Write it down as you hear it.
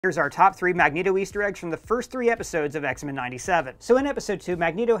Here's our top 3 Magneto Easter eggs from the first 3 episodes of X-Men '97. So in episode 2,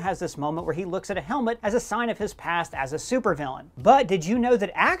 Magneto has this moment where he looks at a helmet as a sign of his past as a supervillain. But did you know that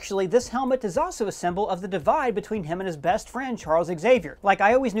actually this helmet is also a symbol of the divide between him and his best friend Charles Xavier? Like,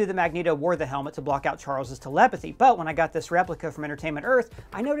 I always knew that Magneto wore the helmet to block out Charles's telepathy, but when I got this replica from Entertainment Earth,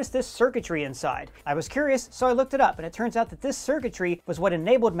 I noticed this circuitry inside. I was curious, so I looked it up, and it turns out that this circuitry was what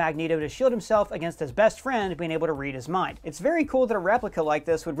enabled Magneto to shield himself against his best friend being able to read his mind. It's very cool that a replica like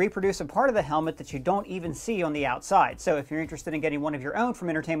this would reproduce a part of the helmet that you don't even see on the outside. So if you're interested in getting one of your own from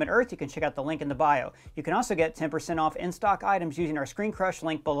Entertainment Earth, you can check out the link in the bio. You can also get 10% off in-stock items using our Screen Crush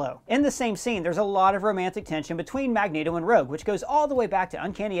link below. In the same scene, there's a lot of romantic tension between Magneto and Rogue, which goes all the way back to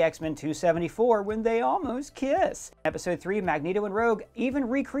Uncanny X-Men 274 when they almost kiss. In episode 3, Magneto and Rogue even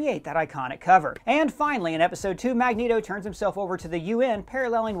recreate that iconic cover. And finally, in episode 2, Magneto turns himself over to the UN,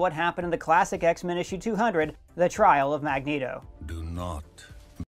 paralleling what happened in the classic X-Men issue 200, The Trial of Magneto. Do not